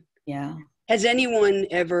garden? Yeah. Has anyone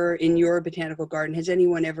ever, in your botanical garden, has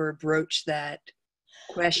anyone ever broached that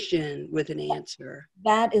question with an answer?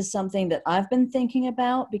 That is something that I've been thinking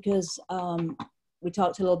about because we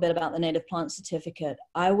talked a little bit about the native plant certificate.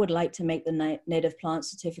 I would like to make the native plant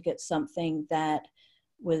certificate something that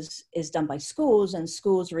is done by schools, and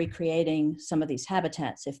schools recreating some of these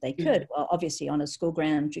habitats if they could. Well, obviously on a school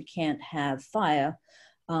ground you can't have fire.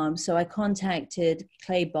 So I contacted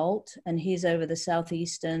Clay Bolt, and he's over the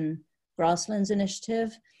Southeastern Grasslands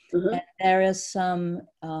Initiative. And there are some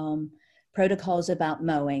protocols about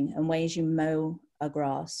mowing and ways you mow a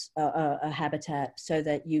grass, a habitat, so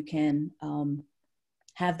that you can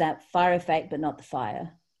have that fire effect, but not the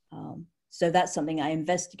fire. So that's something I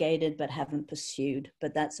investigated but haven't pursued,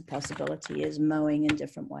 but that's a possibility, is mowing in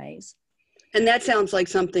different ways. And that sounds like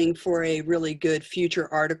something for a really good future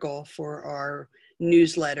article for our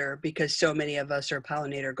newsletter, because so many of us are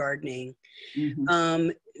pollinator gardening.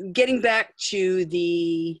 Getting back to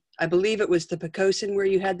the I believe it was the Pocosin where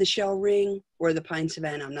you had the shell ring, or the pine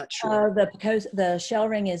savanna, I'm not sure. The shell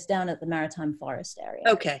ring is down at the Maritime Forest area.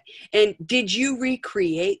 Okay. And did you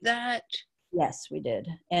recreate that? Yes, we did.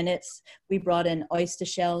 And we brought in oyster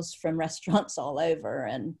shells from restaurants all over,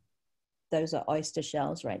 and those are oyster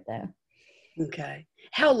shells right there. Okay.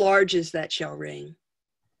 How large is that shell ring?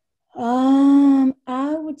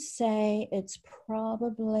 I would say it's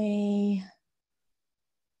probably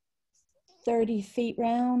 30 feet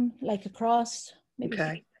round, like across, maybe Okay.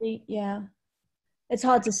 50 feet. Yeah. It's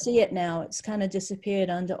hard to see it now. It's kind of disappeared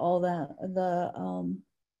under all the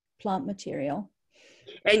plant material.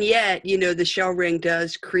 And yet, you know, the shell ring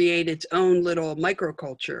does create its own little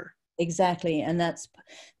microculture. Exactly. And that's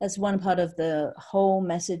one part of the whole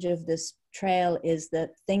message of this trail, is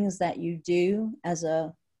that things that you do as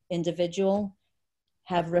a individual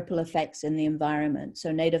have ripple effects in the environment.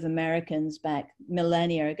 So Native Americans back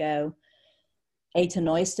millennia ago ate an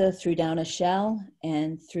oyster, threw down a shell,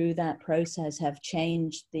 and through that process have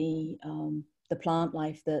changed the plant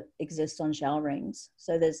life that exists on shell rings.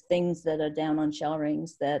 So there's things that are down on shell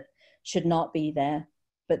rings that should not be there,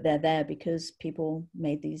 but they're there because people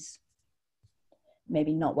made these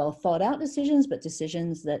maybe not well thought out decisions, but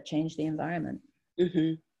decisions that change the environment.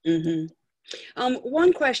 Mm-hmm. Mm-hmm.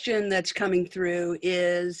 One question that's coming through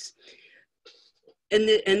is, and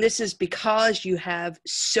this is because you have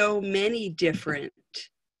so many different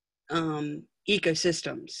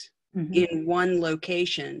ecosystems in one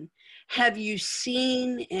location, have you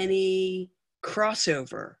seen any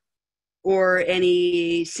crossover or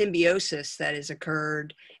any symbiosis that has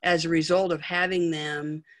occurred as a result of having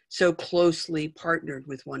them so closely partnered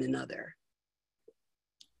with one another?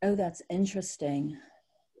 Oh, that's interesting.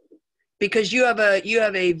 Because you have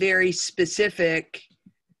a very specific,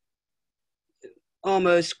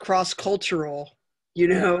 almost cross-cultural, you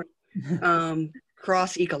know,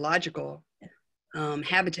 cross-ecological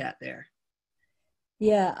habitat there.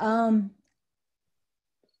 Yeah.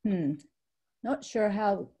 Not sure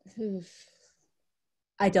how.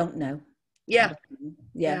 I don't know. Yeah.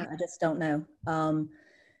 Yeah. I just don't know.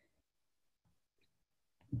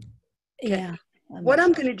 Okay. Yeah. What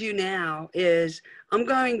I'm going to do now is I'm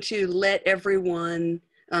going to let everyone,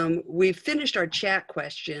 we've finished our chat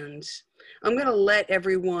questions. I'm going to let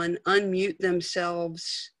everyone unmute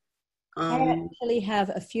themselves. I actually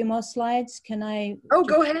have a few more slides. Can I? Oh,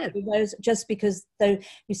 go ahead. Those, just because you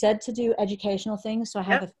said to do educational things. So I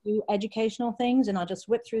have a few educational things, and I'll just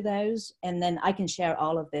whip through those, and then I can share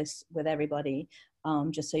all of this with everybody,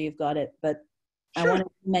 just so you've got it. But sure. I want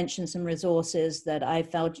to mention some resources that I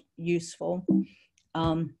felt useful.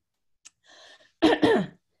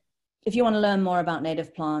 If you want to learn more about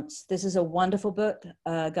native plants, this is a wonderful book,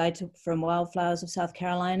 Guide from Wildflowers of South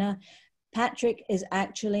Carolina. Patrick is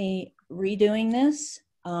actually redoing this.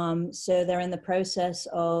 So they're in the process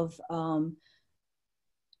of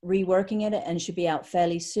reworking it, and should be out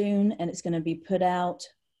fairly soon. And it's going to be put out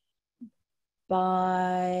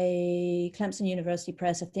by Clemson University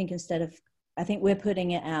Press, I think we're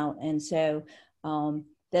putting it out. And so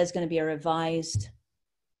there's going to be a revised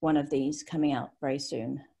one of these coming out very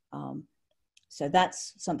soon. So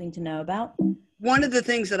that's something to know about. One of the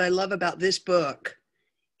things that I love about this book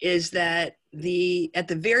is that at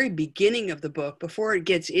the very beginning of the book, before it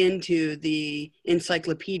gets into the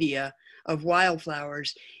encyclopedia of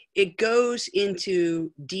wildflowers, it goes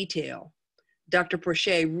into detail. Dr.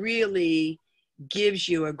 Porcher really gives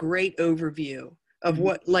you a great overview of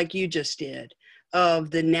what, like you just did, of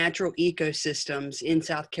the natural ecosystems in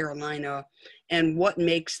South Carolina and what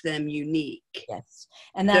makes them unique. Yes.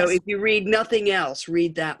 And that's, so if you read nothing else,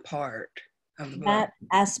 read that part. That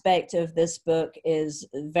aspect of this book is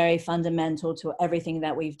very fundamental to everything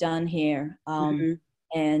that we've done here.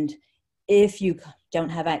 And if you don't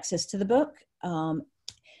have access to the book,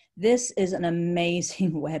 this is an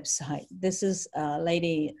amazing website. This is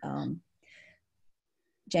lady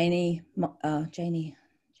Janie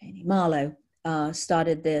Marlowe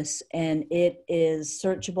started this, and it is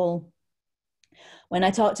searchable. When I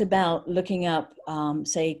talked about looking up,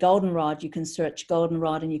 say, goldenrod, you can search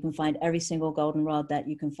goldenrod and you can find every single goldenrod that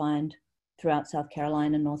you can find throughout South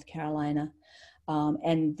Carolina, North Carolina.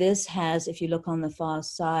 And this has, if you look on the far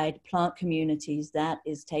side, plant communities, that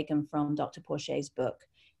is taken from Dr. Porcher's book.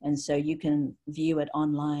 And so you can view it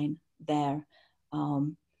online there. I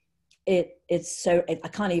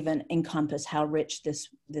can't even encompass how rich this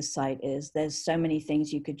site is. There's so many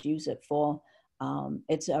things you could use it for.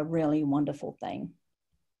 It's a really wonderful thing.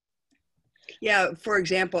 Yeah, for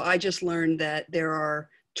example, I just learned that there are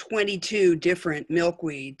 22 different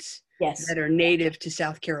milkweeds that are native to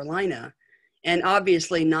South Carolina. and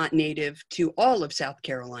obviously not native to all of South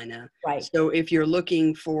Carolina. Right. So if you're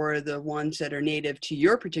looking for the ones that are native to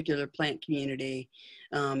your particular plant community,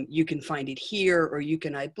 you can find it here, or you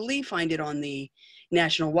can, I believe, find it on the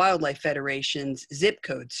National Wildlife Federation's zip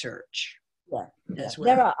code search. Yeah. As well.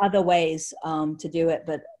 There are other ways to do it,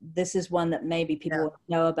 but this is one that maybe people would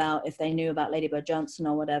know about. If they knew about Ladybird Johnson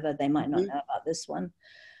or whatever, they might not know about this one.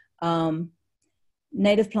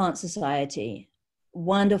 Native Plant Society,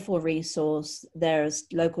 wonderful resource. There's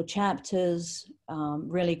local chapters,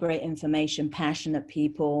 really great information, passionate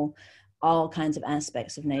people, all kinds of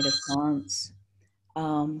aspects of native plants.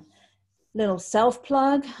 Little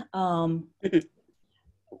self-plug.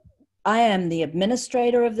 I am the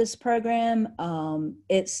administrator of this program.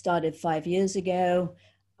 It started 5 years ago.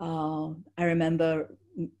 I remember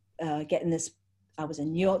getting this, I was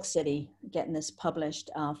in New York City getting this published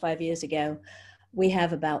 5 years ago. We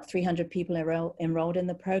have about 300 people enrolled in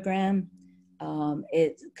the program.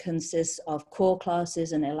 It consists of core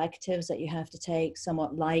classes and electives that you have to take,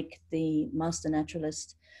 somewhat like the Master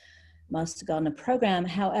Naturalist, Master Gardener program.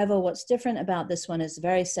 However, what's different about this one is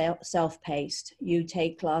very self-paced. You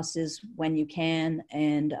take classes when you can,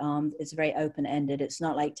 and it's very open-ended. It's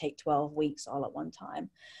not like take 12 weeks all at one time.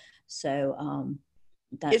 So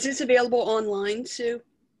is this available online, Sue?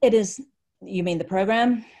 It is. You mean the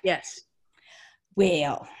program? Yes.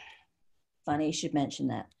 Well, funny you should mention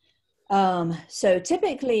that. So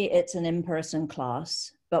typically it's an in-person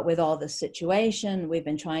class, but with all the situation, we've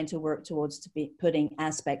been trying to work towards to be putting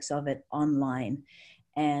aspects of it online.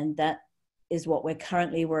 And that is what we're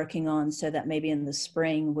currently working on, so that maybe in the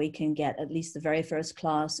spring we can get at least the very first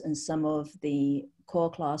class and some of the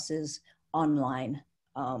core classes online.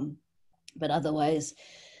 But otherwise,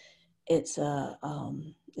 it's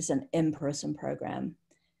an in-person program.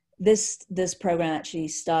 This program actually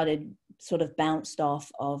started, sort of bounced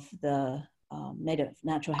off of the Native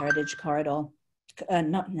Natural Heritage Corridor,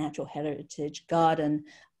 not Natural Heritage Garden,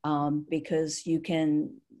 because you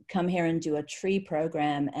can come here and do a tree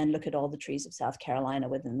program and look at all the trees of South Carolina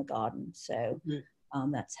within the garden. So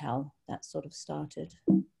that's how that sort of started.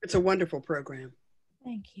 It's a wonderful program.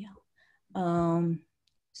 Thank you.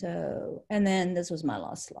 So, and then this was my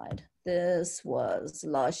last slide. This was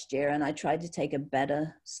last year, and I tried to take a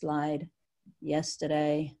better slide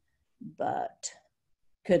yesterday, but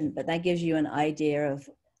couldn't. But that gives you an idea of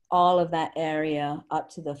all of that area up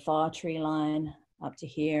to the far tree line, up to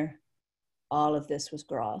here. All of this was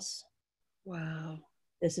grass. Wow.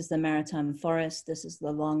 This is the maritime forest. This is the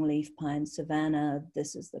longleaf pine savanna.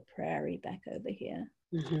 This is the prairie back over here.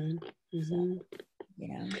 So,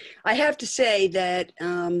 yeah. I have to say that,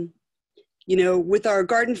 you know, with our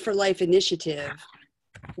Garden for Life initiative,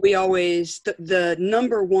 we always, the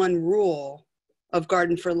number one rule of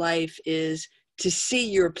Garden for Life is to see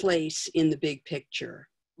your place in the big picture.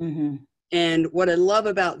 And what I love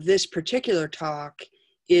about this particular talk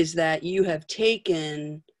is that you have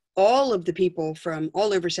taken all of the people from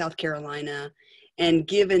all over South Carolina and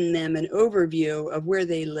given them an overview of where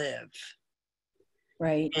they live.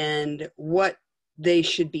 Right. And what they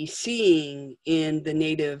should be seeing in the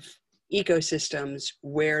native ecosystems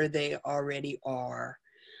where they already are.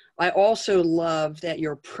 I also love that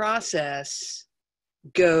your process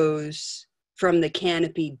goes from the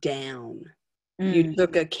canopy down. You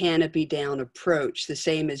took a canopy down approach, the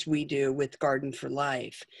same as we do with Garden for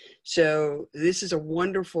Life. So this is a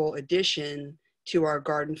wonderful addition to our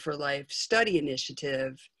Garden for Life study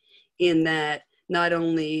initiative, in that not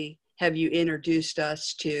only have you introduced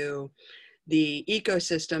us to the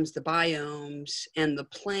ecosystems, the biomes, and the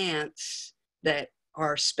plants that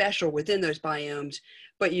are special within those biomes,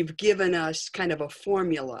 but you've given us kind of a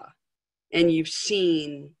formula, and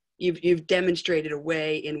you've demonstrated a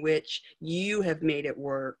way in which you have made it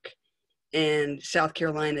work. And South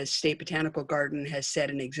Carolina's State Botanical Garden has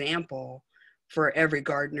set an example for every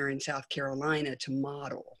gardener in South Carolina to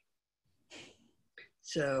model.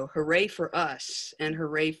 So hooray for us, and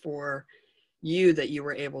hooray for you that you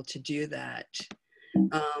were able to do that.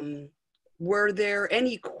 Were there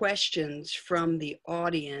any questions from the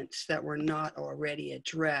audience that were not already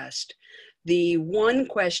addressed? The one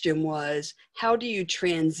question was, how do you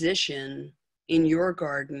transition in your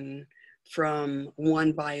garden from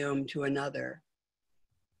one biome to another?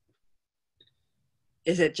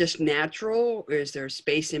 Is it just natural, or is there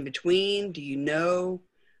space in between? Do you know,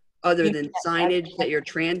 other than signage that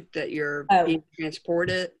you're being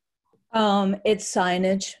transported? It's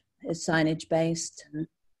signage. It's signage based,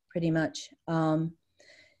 pretty much.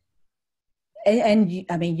 And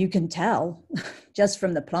I mean, you can tell just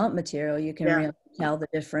from the plant material, you can really tell the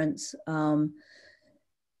difference.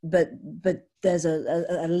 But there's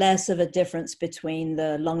a less of a difference between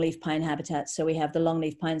the longleaf pine habitats. So we have the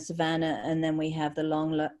longleaf pine savanna, and then we have the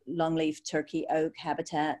longleaf turkey oak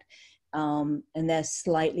habitat, and they're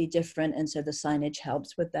slightly different, and so the signage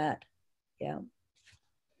helps with that. Yeah.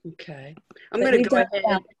 Okay, I'm going to go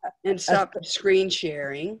ahead and stop screen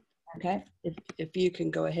sharing. Okay. If you can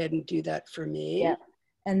go ahead and do that for me. Yeah.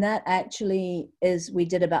 And that actually is, we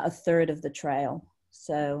did about a third of the trail.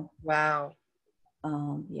 So. Wow.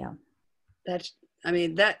 Yeah. That's, I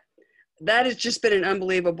mean, that has just been an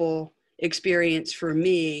unbelievable experience for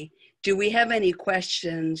me. Do we have any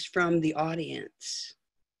questions from the audience?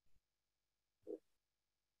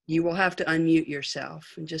 You will have to unmute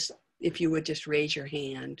yourself, and just, if you would just raise your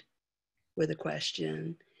hand with a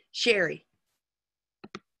question. Sherry,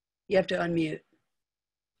 you have to unmute.